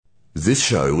This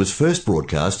show was first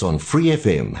broadcast on Free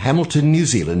FM, Hamilton, New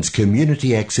Zealand's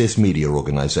community access media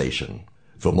organisation.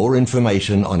 For more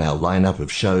information on our lineup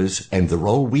of shows and the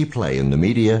role we play in the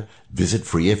media, visit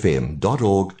freefm.org.nz.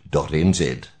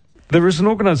 There is an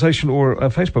organisation, or a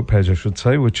Facebook page I should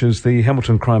say, which is the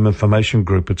Hamilton Crime Information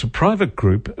Group. It's a private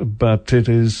group, but it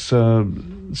is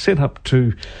set up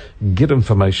to get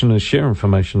information and share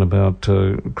information about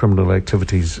criminal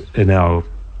activities in our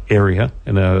area,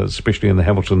 especially in the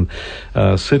Hamilton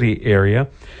city area.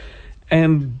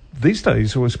 And these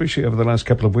days, or especially over the last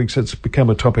couple of weeks, it's become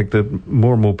a topic that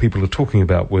more and more people are talking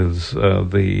about with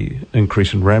the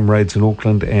increase in ram raids in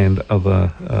Auckland and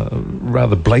other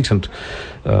rather blatant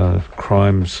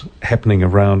crimes happening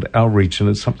around our region.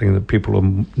 It's something that people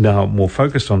are now more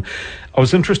focused on. I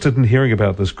was interested in hearing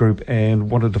about this group and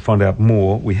wanted to find out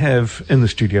more. We have in the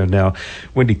studio now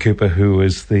Wendy Cooper, who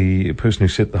is the person who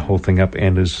set the whole thing up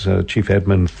and is chief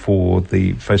admin for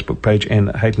the Facebook page,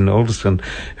 and Hayden Alderson,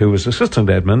 who is assistant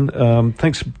admin.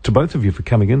 Thanks to both of you for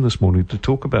coming in this morning to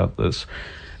talk about this.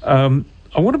 I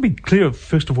want to be clear,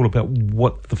 first of all, about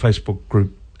what the Facebook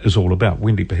group is all about.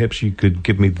 Wendy, perhaps you could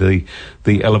give me the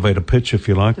elevator pitch, if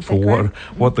you like, for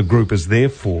what the group is there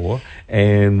for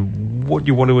and what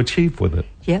you want to achieve with it.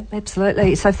 Yeah,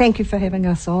 absolutely. So thank you for having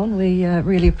us on. We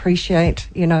really appreciate,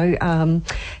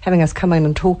 having us come in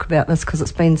and talk about this, because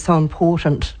it's been so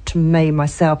important to me,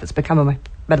 myself. It's become a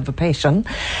bit of a passion.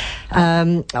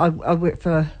 I work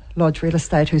for Lodge Real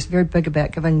Estate, who's very big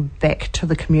about giving back to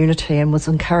the community, and was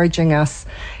encouraging us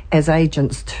as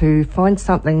agents to find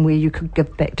something where you could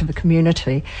give back to the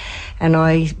community. And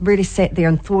I really sat there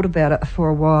and thought about it for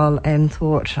a while, and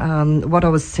thought what I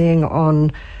was seeing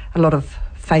on a lot of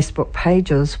Facebook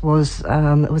pages was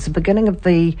it was the beginning of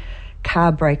the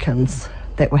car break-ins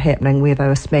that were happening, where they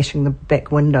were smashing the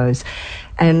back windows.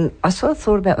 And I sort of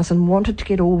thought about this and wanted to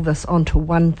get all this onto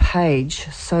one page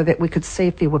so that we could see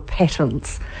if there were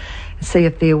patterns, see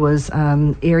if there was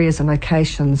areas and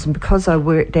locations. And because I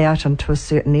worked out into a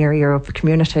certain area of the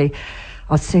community,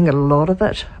 I was seeing a lot of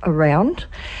it around.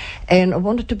 And I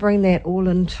wanted to bring that all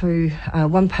into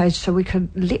one page so we could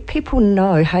let people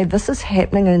know, hey, this is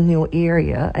happening in your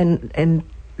area, and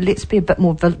let's be a bit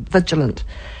more vigilant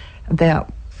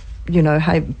about,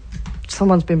 hey,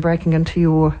 someone's been breaking into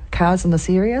your cars in this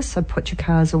area, so put your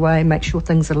cars away, make sure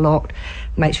things are locked,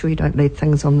 make sure you don't leave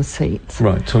things on the seats.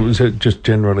 Right, so was it just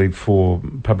generally for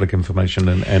public information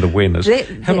and awareness?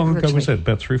 How long ago was that?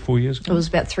 About 3 or 4 years ago? It was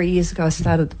about 3 years ago I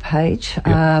started the page,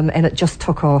 and it just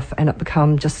took off, and it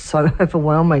became just so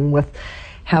overwhelming with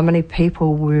how many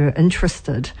people were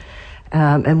interested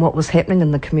in what was happening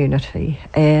in the community.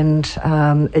 And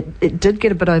it did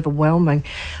get a bit overwhelming.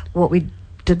 What we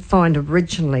did find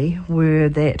originally were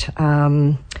that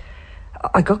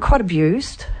I got quite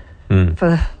abused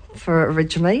for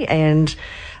originally, and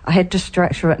I had to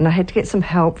structure it, and I had to get some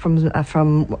help from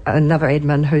another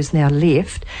admin who's now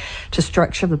left to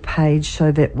structure the page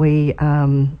so that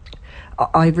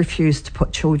I refuse to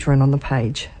put children on the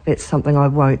page. That's something I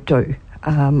won't do.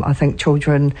 I think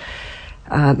children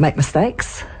make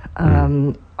mistakes.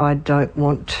 I don't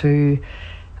want to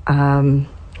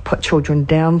put children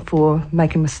down for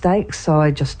making mistakes, so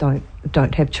I just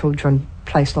don't have children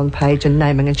placed on the page and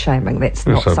naming and shaming. That's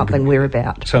not something we're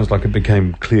about. Sounds like it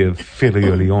became clear fairly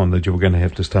early on that you were going to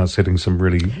have to start setting some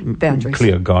really boundaries,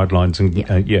 clear guidelines and,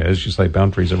 as you say,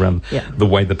 boundaries around the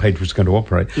way the page was going to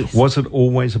operate. Yes. Was it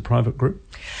always a private group?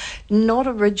 Not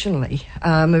originally.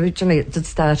 Originally it did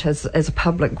start as a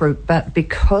public group, but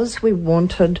because we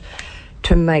wanted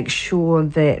to make sure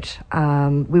that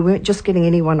we weren't just getting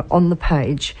anyone on the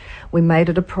page, we made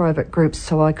it a private group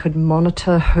so I could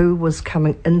monitor who was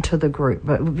coming into the group.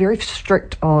 But we're very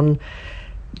strict on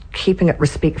keeping it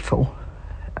respectful.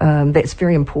 That's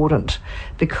very important,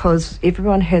 because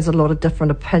everyone has a lot of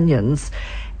different opinions,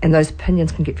 and those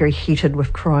opinions can get very heated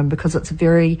with crime, because it's a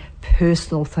very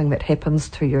personal thing that happens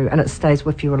to you and it stays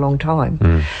with you a long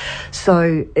time.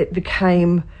 So it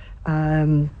became,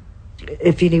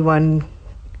 if anyone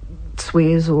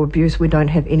swears or abuse, we don't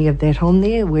have any of that on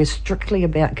there. We're strictly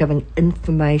about giving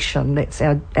information. That's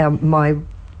my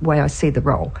way I see the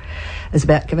role, is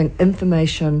about giving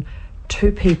information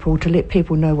to people to let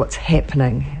people know what's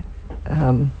happening.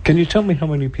 Can you tell me how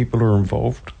many people are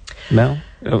involved now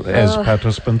as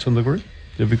participants in the group?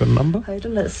 Have you got a number?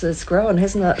 Hayden, it's growing,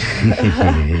 hasn't it?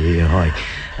 Hi.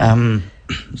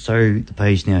 So the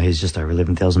page now has just over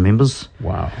 11,000 members.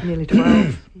 Wow. Nearly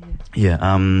 12.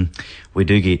 Yeah. We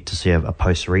do get to see a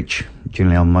post reach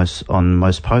generally on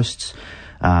most posts.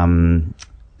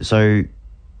 So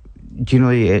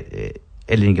generally at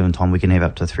any given time we can have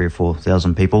up to 3,000 or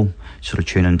 4,000 people sort of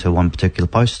tune into one particular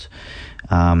post.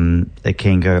 It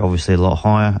can go obviously a lot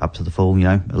higher, up to the full,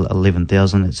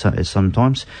 11,000 at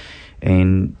sometimes.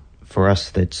 And for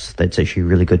us, that's actually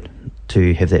really good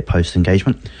to have that post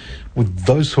engagement. With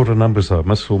those sort of numbers, though, it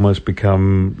must almost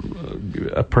become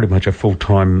pretty much a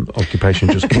full-time occupation,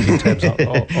 just keeping tabs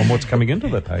on what's coming into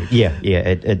that page. Yeah,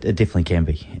 it definitely can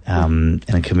be. And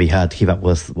it can be hard to keep up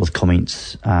with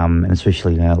comments, and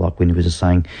especially like when you were just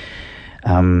saying,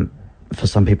 for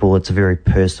some people it's a very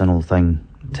personal thing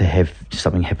to have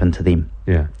something happen to them.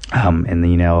 Yeah. And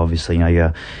then, obviously,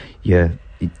 your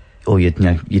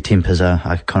tempers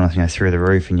are kind of, through the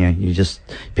roof, and you just,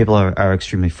 people are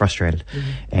extremely frustrated.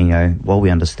 Mm-hmm. And, while we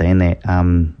understand that,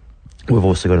 we've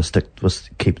also got to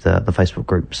keep the Facebook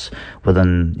groups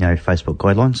within, Facebook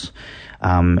guidelines.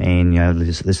 And,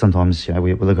 there's sometimes,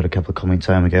 we look at a couple of comments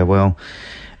and we go, well,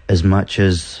 as much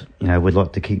as, we'd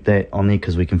like to keep that on there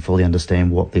because we can fully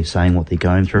understand what they're saying, what they're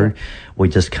going through, we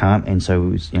just can't. And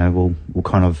so, we'll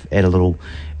kind of add a little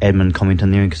admin comment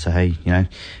in there and say, hey,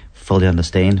 fully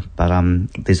understand, but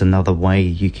there's another way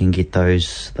you can get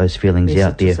those feelings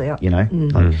out there.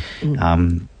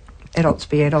 Adults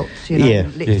be adults,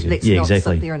 let's not exactly.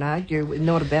 sit there and argue. We're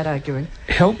not about arguing.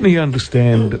 Help me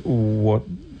understand what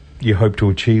you hope to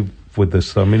achieve with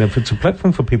this. I mean, if it's a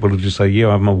platform for people to just say,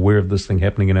 I'm aware of this thing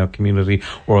happening in our community,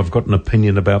 or I've got an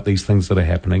opinion about these things that are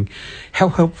happening, how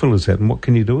helpful is that, and what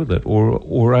can you do with it?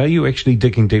 Or are you actually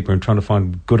digging deeper and trying to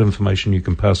find good information you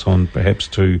can pass on perhaps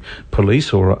to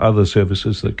police or other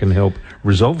services that can help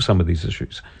resolve some of these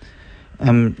issues?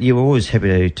 We're always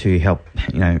happy to help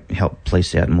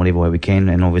police out in whatever way we can,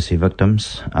 and obviously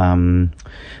victims.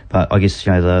 But I guess,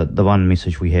 the one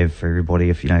message we have for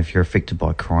everybody, if you're affected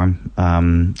by crime,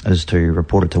 is to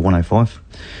report it to 105.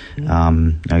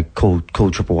 Call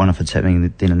 111 if it's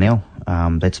happening then and now.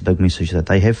 That's a big message that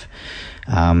they have.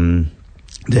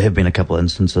 There have been a couple of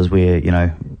instances where,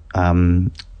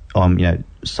 some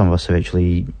of us have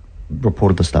actually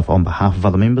reported the stuff on behalf of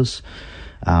other members.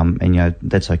 And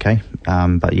that's okay.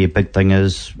 But big thing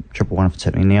is 111 if it's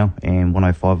happening now, and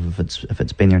 105 if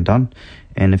it's been there and done.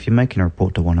 And if you're making a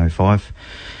report to 105,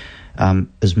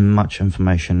 as much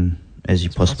information as you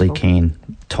possibly can,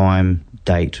 time,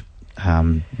 date,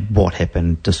 what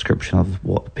happened, description of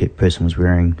what the person was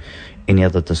wearing, any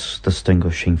other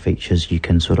distinguishing features you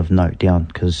can sort of note down,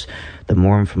 because the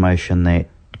more information that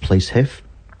the police have,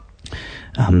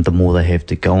 the more they have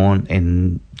to go on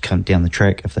and come down the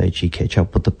track. If they actually catch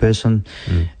up with the person,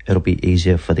 it'll be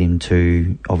easier for them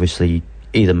to obviously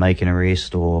either make an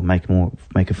arrest or make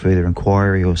a further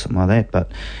inquiry or something like that.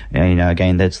 But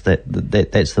again, that's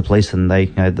the police, and they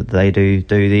they do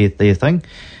their thing.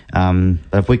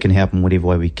 But if we can help in whatever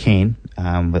way we can,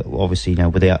 but obviously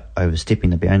without overstepping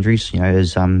the boundaries,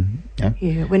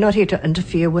 we're not here to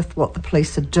interfere with what the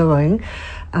police are doing,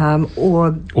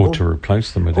 or to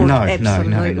replace them. No,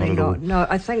 absolutely not at all. No,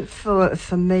 I think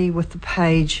for me with the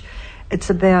page, it's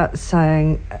about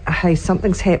saying, hey,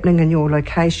 something's happening in your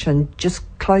location, just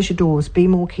close your doors, be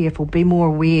more careful, be more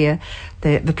aware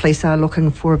that the police are looking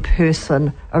for a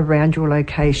person around your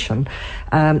location.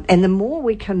 And the more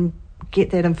we can get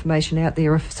that information out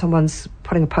there, if someone's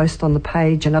putting a post on the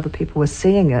page and other people are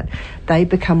seeing it, they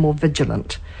become more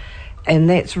vigilant. And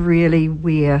that's really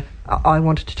where I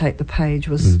wanted to take the page,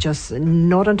 was just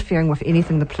not interfering with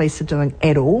anything the police are doing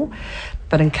at all,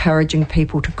 but encouraging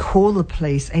people to call the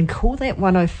police and call that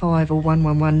 105 or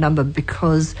 111 number,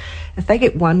 because if they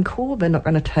get one call, they're not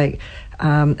going to take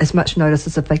as much notice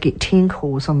as if they get 10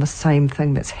 calls on the same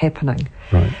thing that's happening.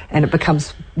 Right. And it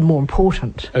becomes more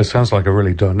important. It sounds like a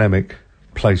really dynamic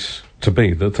place to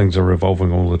be, that things are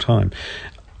evolving all the time.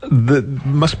 There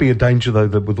must be a danger, though,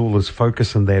 that with all this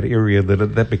focus in that area,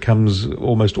 that becomes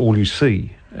almost all you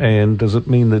see. And does it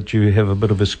mean that you have a bit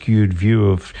of a skewed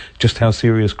view of just how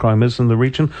serious crime is in the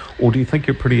region? Or do you think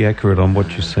you're pretty accurate on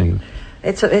what you're seeing?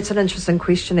 It's an interesting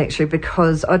question, actually,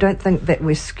 because I don't think that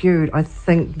we're skewed. I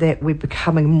think that we're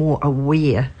becoming more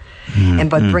aware. And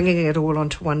by bringing it all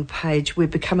onto one page, we're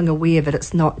becoming aware that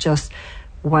it's not just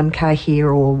one car here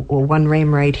or one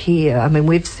ram raid here. I mean,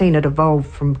 we've seen it evolve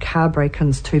from car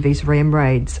break-ins to these ram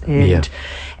raids,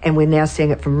 and we're now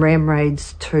seeing it from ram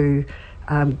raids to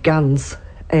guns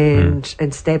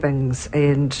and stabbings,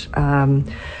 and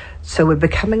so we're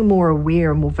becoming more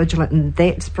aware and more vigilant, and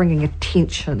that's bringing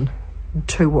attention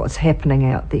to what's happening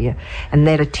out there. And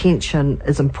that attention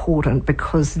is important,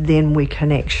 because then we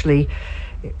can actually,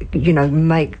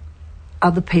 make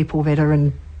other people that are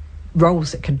in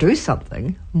roles that can do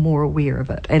something more aware of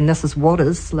it. And this is what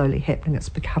is slowly happening. It's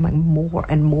becoming more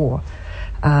and more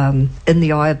in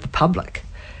the eye of the public.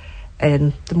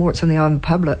 And the more it's in the eye of the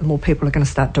public, the more people are going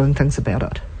to start doing things about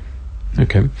it.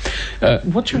 Okay.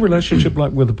 What's your relationship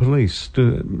like with the police?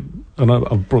 And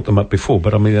I've brought them up before,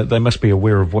 but I mean, they must be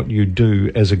aware of what you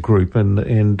do as a group,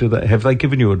 and have they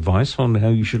given you advice on how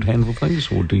you should handle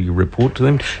things, or do you report to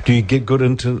them? Do you get good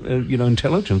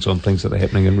intelligence on things that are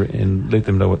happening and let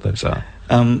them know what those are?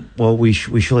 Well, we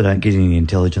surely don't get any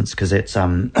intelligence because that's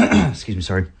excuse me,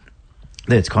 sorry.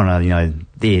 That's kind of,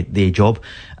 their job.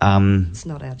 It's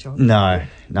not our job. No,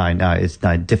 it's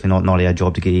definitely not our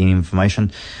job to get any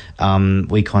information.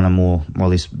 We kind of more or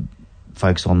less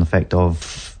focus on the fact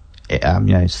of,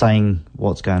 saying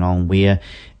what's going on where,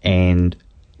 and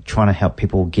trying to help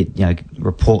people get,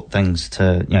 report things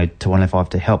to 105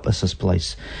 to help assist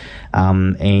police.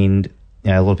 And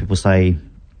a lot of people say,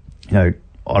 I'd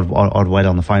wait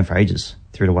on the phone for ages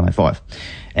through to 105,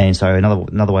 and so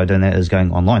another way of doing that is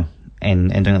going online.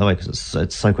 And doing it that way because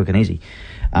it's so quick and easy.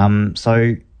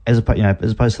 So as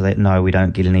opposed to that, no, we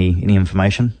don't get any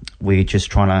information. We're just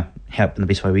trying to help in the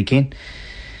best way we can.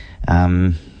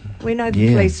 We know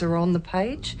the police are on the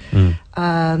page.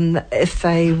 If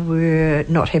they were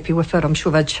not happy with it, I'm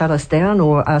sure they'd shut us down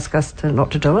or ask us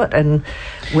not to do it. And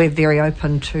we're very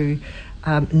open to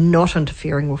not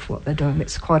interfering with what they're doing.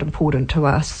 It's quite important to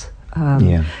us.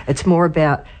 It's more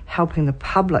about helping the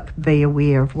public be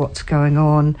aware of what's going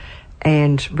on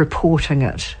and reporting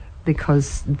it,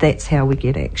 because that's how we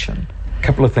get action. A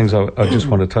couple of things I just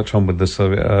want to touch on with this.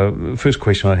 So, first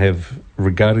question I have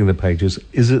regarding the page is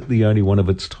it the only one of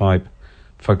its type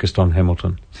focused on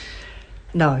Hamilton?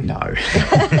 No. No,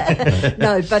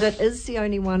 but it is the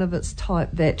only one of its type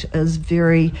that is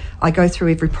I go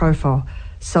through every profile.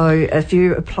 So if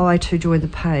you apply to join the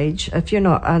page, if you're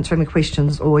not answering the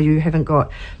questions or you haven't got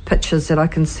pictures that I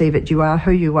can see that you are who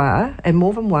you are, and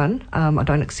more than one, I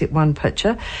don't accept one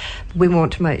picture, we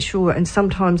want to make sure. And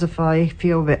sometimes if I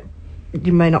feel that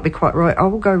you may not be quite right, I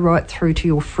will go right through to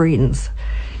your friends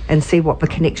and see what the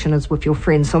connection is with your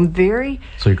friends. So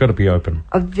So you've got to be open.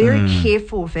 I'm very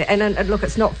careful of that. And look,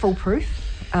 it's not foolproof.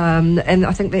 And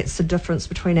I think that's the difference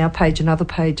between our page and other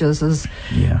pages is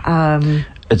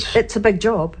it's a big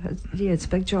job. It's a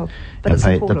big job. But it's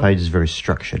important. The page is very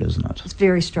structured, isn't it? It's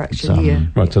very structured,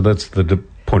 Right, so that's the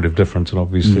point of difference, and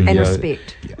obviously... And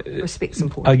respect. Respect's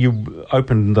important. Are you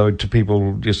open, though, to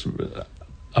people just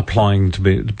applying to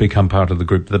become part of the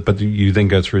group, but you then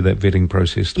go through that vetting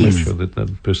process to make sure that the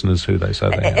person is who they say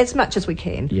they are? As much as we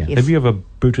can, yes. Have you ever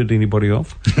booted anybody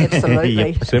off?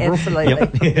 Absolutely. Several?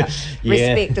 Absolutely.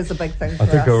 Respect is a big thing for us.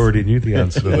 I think I already knew the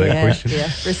answer to that question.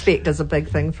 Yeah, respect is a big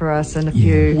thing for us. And if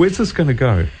you... Where's this going to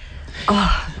go?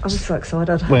 Oh, I'm so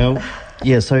excited. Well,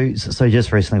 so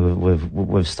just recently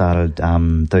we've started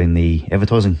doing the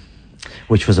advertising,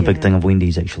 which was a big thing of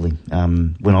Wendy's actually.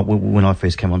 When I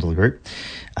first came onto the group,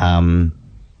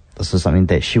 this is something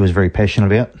that she was very passionate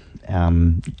about.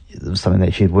 It was something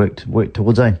that she had worked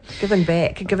towards. Giving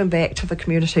back to the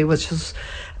community, which is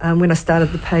when I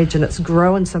started the page, and it's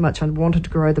grown so much. I wanted to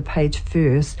grow the page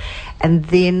first, and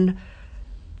then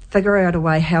figure out a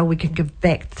way how we can give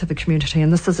back to the community.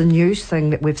 And this is a new thing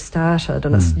that we've started,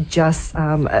 and it's just,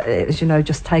 as you know,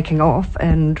 just taking off,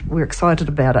 and we're excited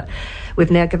about it.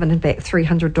 We've now given back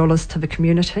 $300 to the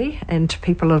community and to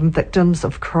people and victims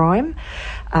of crime,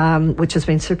 which has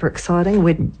been super exciting.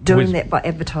 We're doing that by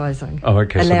advertising. Oh,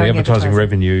 okay. So the advertising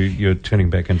revenue you're turning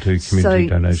back into community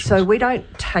donations. So we don't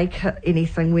take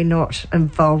anything. We're not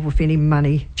involved with any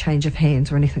money change of hands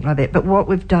or anything like that. But what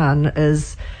we've done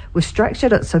is we've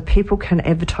structured it so people can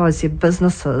advertise their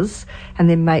businesses and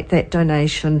then make that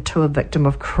donation to a victim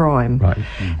of crime. Right.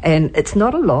 And it's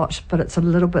not a lot, but it's a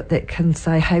little bit that can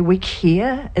say, hey, we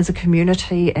care as a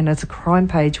community, and as a crime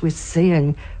page, we're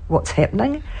seeing what's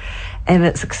happening. And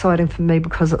it's exciting for me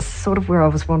because it's sort of where I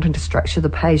was wanting to structure the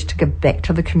page to give back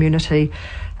to the community.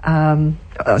 I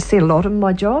see a lot in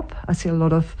my job. I see a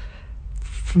lot of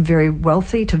from very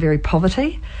wealthy to very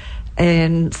poverty.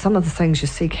 And some of the things you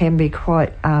see can be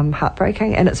quite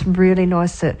heartbreaking. And it's really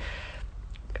nice that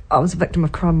I was a victim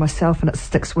of crime myself, and it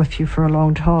sticks with you for a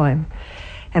long time.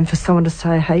 And for someone to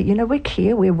say, hey, we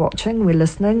care, we're watching, we're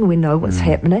listening, we know what's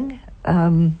happening.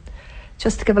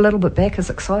 Just to give a little bit back is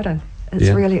exciting. It's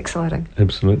really exciting.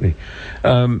 Absolutely.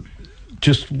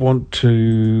 Just want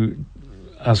to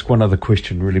ask one other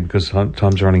question, really, because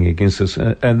time's running against us.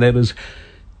 And that is,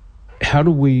 how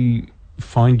do we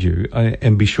find you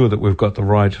and be sure that we've got the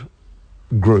right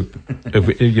group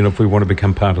if we want to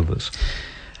become part of this?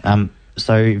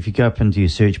 So if you go up into your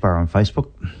search bar on Facebook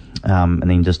and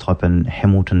then just type in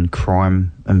Hamilton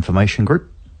Crime Information Group.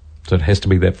 So it has to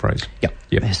be that phrase? Yep.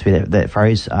 It has to be that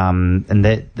phrase. And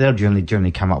that'll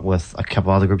generally come up with a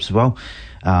couple other groups as well.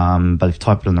 But if you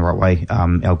type it in the right way,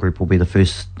 our group will be the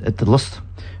first at the list.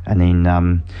 And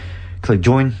then click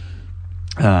join,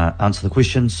 answer the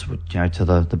questions, to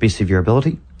the best of your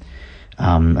ability.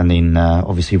 And then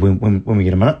obviously when we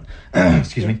get a minute,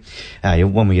 excuse me,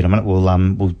 when we get a minute,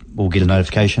 we'll get a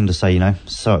notification to say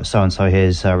so and so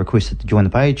has requested to join the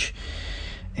page,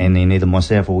 and then either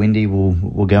myself or Wendy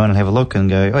will go in and have a look and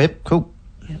go, oh yep, cool.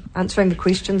 Yeah. Answering the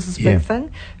questions is a big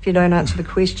thing. If you don't answer the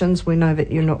questions, we know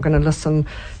that you're not going to listen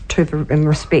to and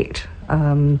respect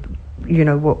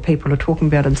what people are talking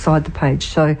about inside the page.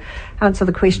 So answer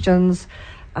the questions.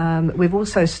 We've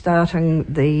also starting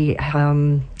the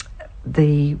Hamilton,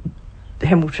 the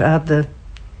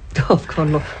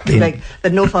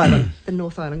North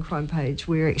Island crime page.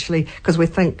 We're actually, because we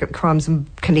think crimes are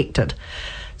connected,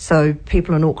 so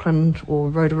people in Auckland or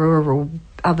Rotorua or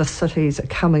other cities are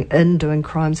coming in doing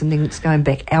crimes and then it's going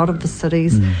back out of the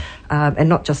cities, and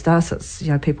not just us, it's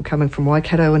people coming from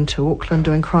Waikato into Auckland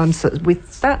doing crimes. So we're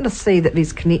starting to see that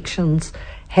there's connections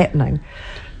happening.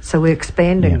 So we're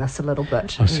expanding this a little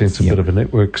bit. I see it's a bit of a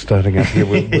network starting up here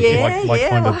with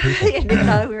like-minded people. You never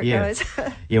know where it goes.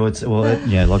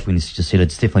 Like we just said,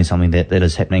 it's definitely something that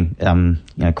is happening.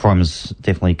 Crime is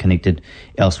definitely connected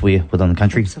elsewhere within the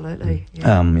country. Absolutely.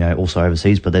 Yeah. Also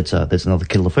overseas, but that's another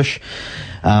kettle of fish.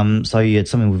 It's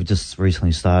something we've just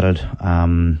recently started.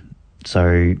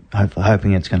 So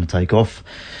hoping it's going to take off.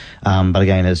 But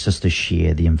again, it's just to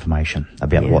share the information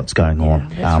about what's going on.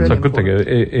 Really so a good thing,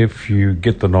 if you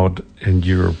get the nod and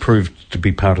you're approved to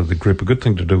be part of the group, a good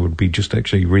thing to do would be just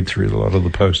actually read through a lot of the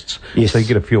posts, so you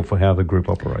get a feel for how the group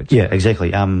operates. Yeah,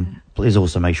 exactly. Please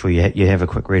also make sure you have a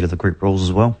quick read of the group rules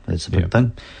as well. That's a big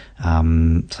thing.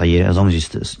 As long as you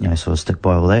sort of stick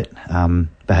by all that,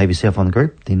 behave yourself on the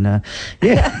group, then All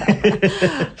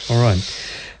right.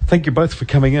 Thank you both for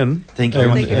coming in. Thank you.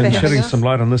 And shedding some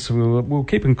light on this. We'll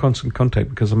keep in constant contact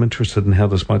because I'm interested in how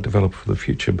this might develop for the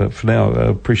future. But for now, I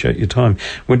appreciate your time.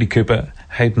 Wendy Cooper,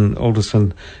 Hayden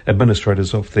Alderson,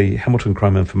 administrators of the Hamilton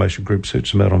Crime Information Group.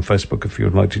 Search them out on Facebook if you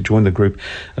would like to join the group.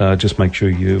 Just make sure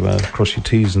you cross your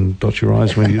T's and dot your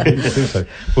I's when you do so.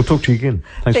 We'll talk to you again.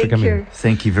 Thanks for coming in.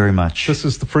 Thank you very much. This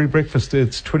is The Free Breakfast.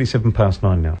 It's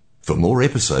 9:27 now. For more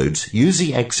episodes, use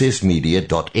the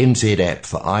accessmedia.nz app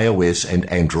for iOS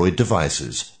and Android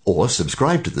devices, or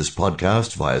subscribe to this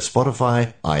podcast via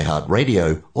Spotify,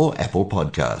 iHeartRadio, or Apple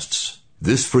Podcasts.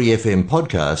 This Free FM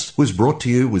podcast was brought to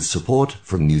you with support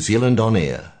from New Zealand On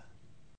Air.